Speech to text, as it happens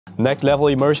Next level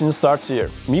immersion starts here.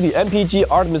 Meet the MPG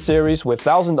ARTYMIS series with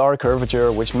 1000R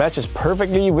curvature, which matches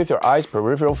perfectly with your eye's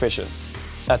peripheral vision.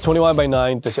 At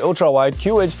 21:9, this ultra-wide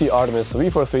QHD ARTYMIS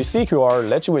 343 CQR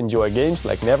lets you enjoy games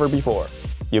like never before.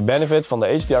 You benefit from the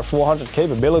HDR400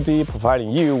 capability,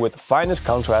 providing you with the finest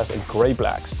contrast and gray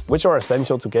blacks, which are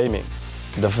essential to gaming.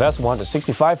 The fast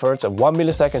 165Hz and 1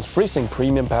 ms FreeSync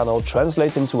premium panel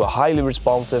translates into a highly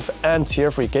responsive and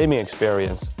tear-free gaming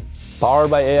experience.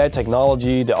 Powered by AI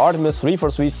technology, the ARTYMIS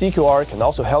 343 CQR can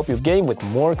also help you game with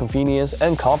more convenience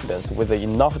and confidence with the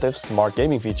innovative smart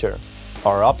gaming feature.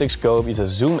 Our optic scope is a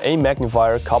zoom aim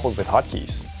magnifier coupled with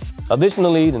hotkeys.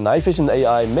 Additionally, the night vision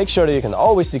AI makes sure that you can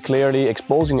always see clearly,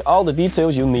 exposing all the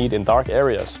details you need in dark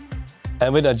areas.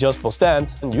 And with an adjustable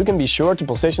stand, you can be sure to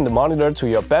position the monitor to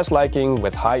your best liking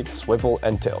with height, swivel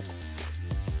and tilt.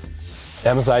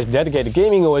 MSI's dedicated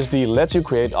gaming OSD lets you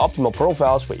create optimal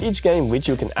profiles for each game, which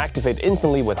you can activate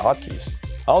instantly with hotkeys.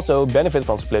 Also benefit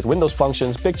from split windows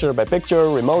functions, picture-by-picture,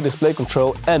 remote display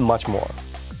control and much more.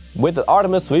 With the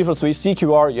ARTYMIS 343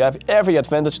 CQR, you have every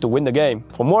advantage to win the game.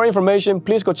 For more information,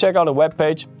 please go check out the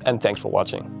webpage, and thanks for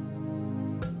watching.